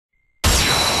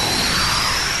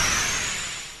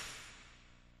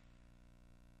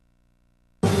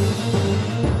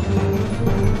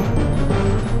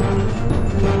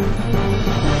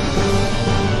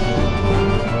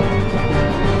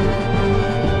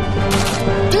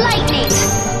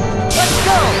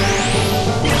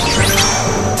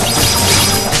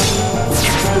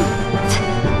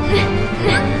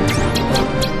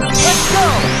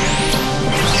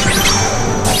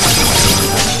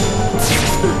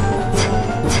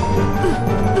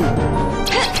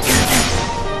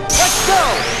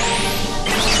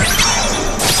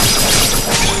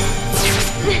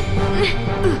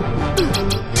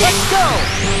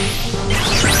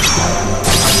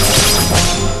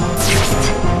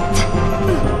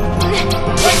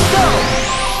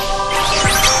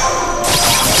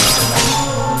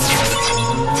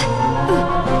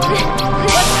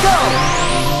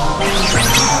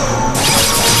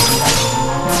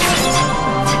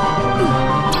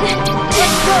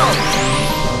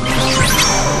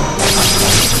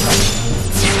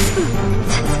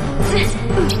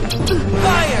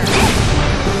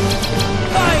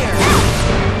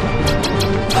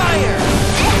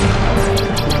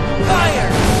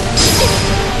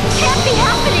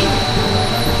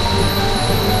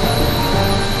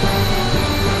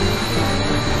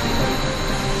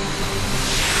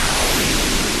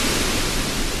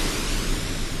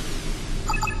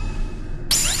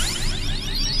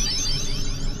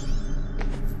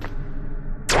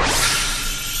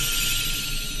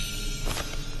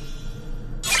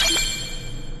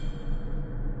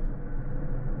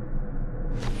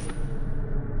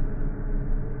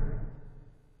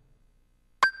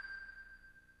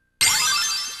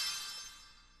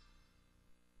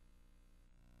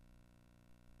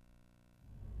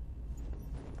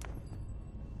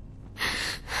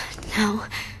No.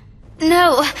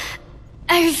 No!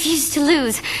 I refuse to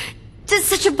lose. Just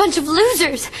such a bunch of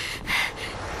losers.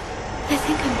 I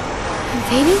think I'm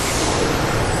fainting?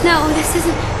 No, this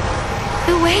isn't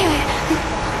the way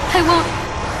I won't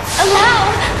allow.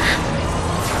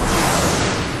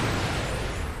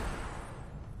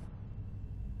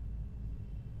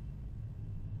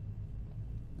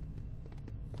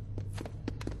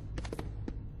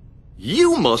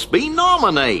 You must be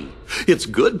Nominee. It's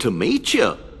good to meet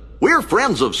you. We're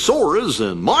friends of Sora's,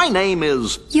 and my name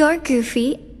is... You're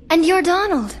Goofy, and you're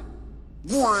Donald.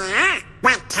 Yeah,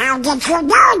 but how did you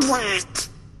know that?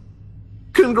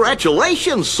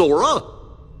 Congratulations, Sora.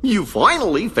 You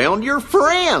finally found your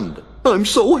friend. I'm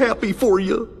so happy for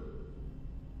you.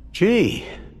 Gee,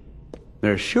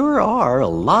 there sure are a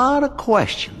lot of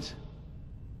questions.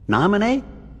 Nominee,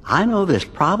 I know this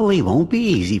probably won't be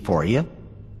easy for you,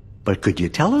 but could you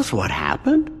tell us what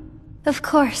happened? Of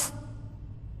course.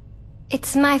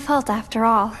 It's my fault after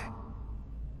all.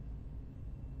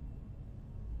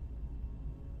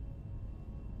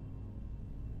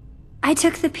 I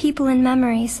took the people and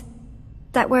memories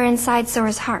that were inside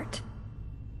Sora's heart.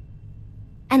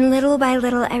 And little by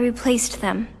little I replaced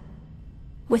them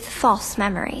with false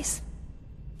memories.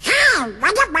 Hey,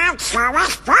 what about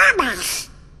Sora's promise?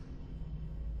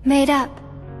 Made up.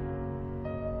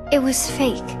 It was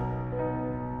fake.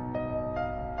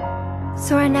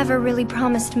 Sora never really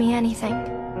promised me anything.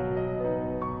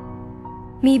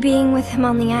 Me being with him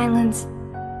on the islands,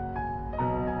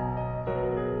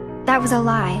 that was a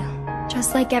lie,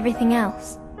 just like everything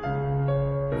else.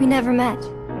 We never met.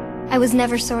 I was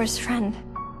never Sora's friend.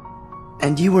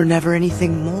 And you were never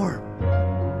anything more,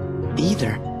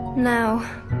 either. No.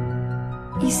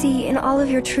 You see, in all of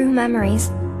your true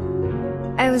memories,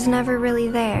 I was never really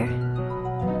there.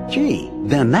 Gee,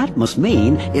 then that must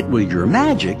mean it was your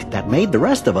magic that made the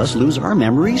rest of us lose our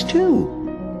memories too.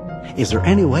 Is there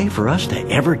any way for us to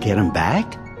ever get them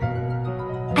back?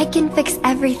 I can fix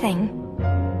everything.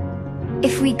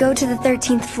 If we go to the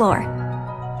 13th floor.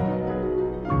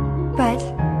 But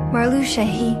Marluxia,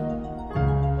 he...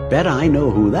 Bet I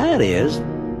know who that is.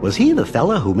 Was he the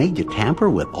fella who made you tamper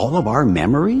with all of our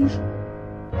memories?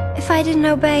 If I didn't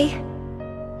obey,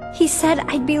 he said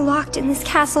I'd be locked in this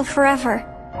castle forever.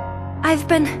 I've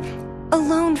been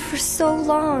alone for so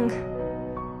long.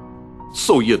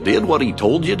 So you did what he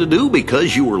told you to do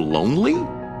because you were lonely?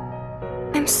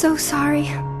 I'm so sorry.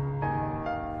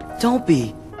 Don't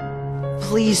be.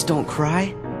 Please don't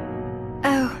cry.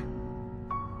 Oh.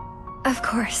 Of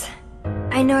course.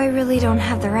 I know I really don't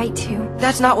have the right to.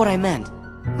 That's not what I meant.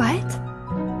 What?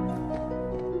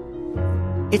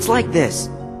 It's like this.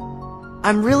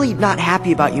 I'm really not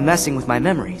happy about you messing with my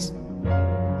memories.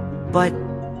 But,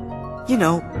 you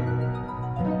know,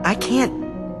 I can't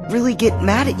really get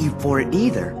mad at you for it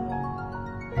either.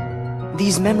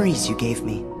 These memories you gave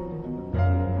me.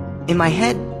 In my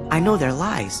head, I know they're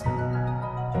lies.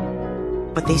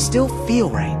 But they still feel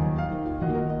right.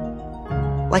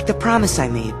 Like the promise I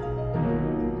made.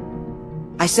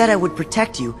 I said I would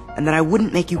protect you and that I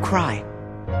wouldn't make you cry.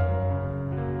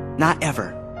 Not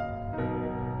ever.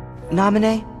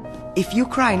 Nominee, if you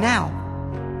cry now,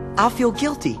 I'll feel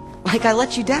guilty, like I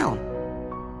let you down.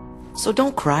 So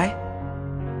don't cry.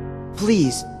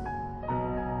 Please.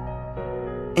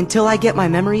 Until I get my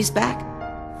memories back,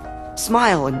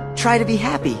 smile and try to be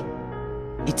happy.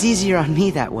 It's easier on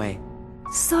me that way.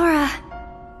 Sora.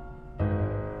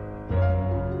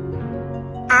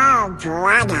 Oh,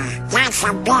 brother, that's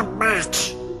a bit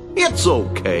much. It's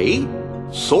okay.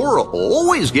 Sora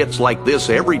always gets like this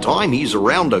every time he's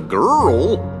around a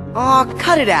girl. Aw,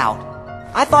 cut it out.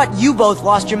 I thought you both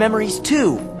lost your memories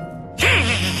too.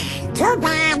 Too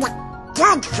bad.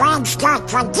 Good friends don't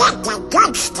forget the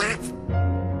good stuff.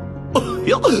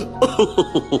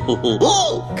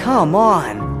 Come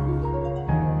on.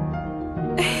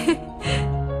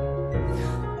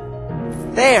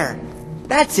 There.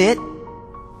 That's it.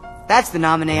 That's the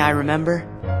Nominee I remember.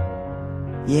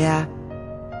 Yeah,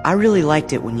 I really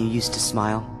liked it when you used to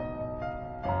smile.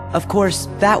 Of course,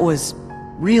 that was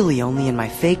really only in my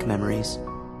fake memories.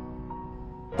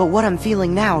 But what I'm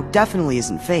feeling now definitely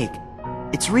isn't fake.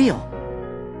 It's real.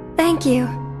 Thank you.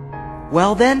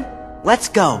 Well then, let's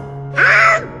go.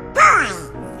 Oh, boy!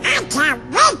 I can't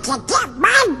wait to get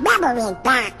my memory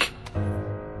back.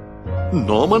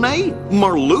 Nominee?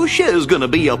 Marluxia is gonna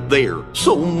be up there,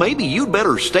 so maybe you'd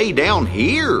better stay down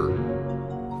here.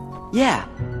 Yeah.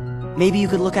 Maybe you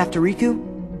could look after Riku?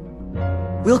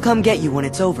 We'll come get you when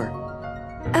it's over.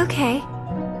 Okay.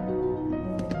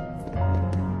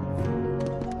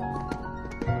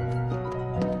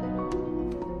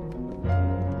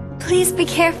 Please be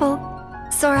careful,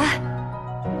 Sora.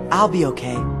 I'll be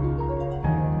okay.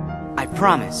 I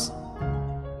promise.